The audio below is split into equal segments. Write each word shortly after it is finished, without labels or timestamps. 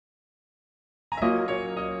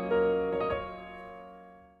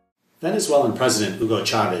Venezuelan President Hugo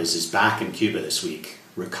Chavez is back in Cuba this week,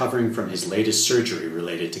 recovering from his latest surgery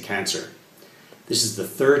related to cancer. This is the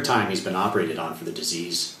third time he's been operated on for the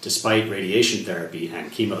disease, despite radiation therapy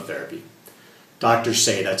and chemotherapy. Doctors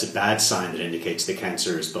say that's a bad sign that indicates the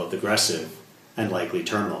cancer is both aggressive and likely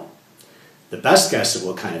terminal. The best guess of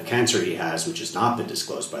what kind of cancer he has, which has not been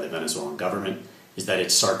disclosed by the Venezuelan government, is that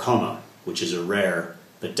it's sarcoma, which is a rare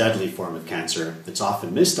but deadly form of cancer that's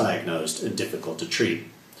often misdiagnosed and difficult to treat.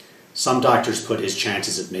 Some doctors put his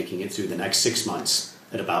chances of making it through the next 6 months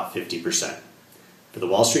at about 50%. For the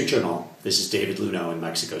Wall Street Journal, this is David Luhnow in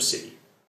Mexico City.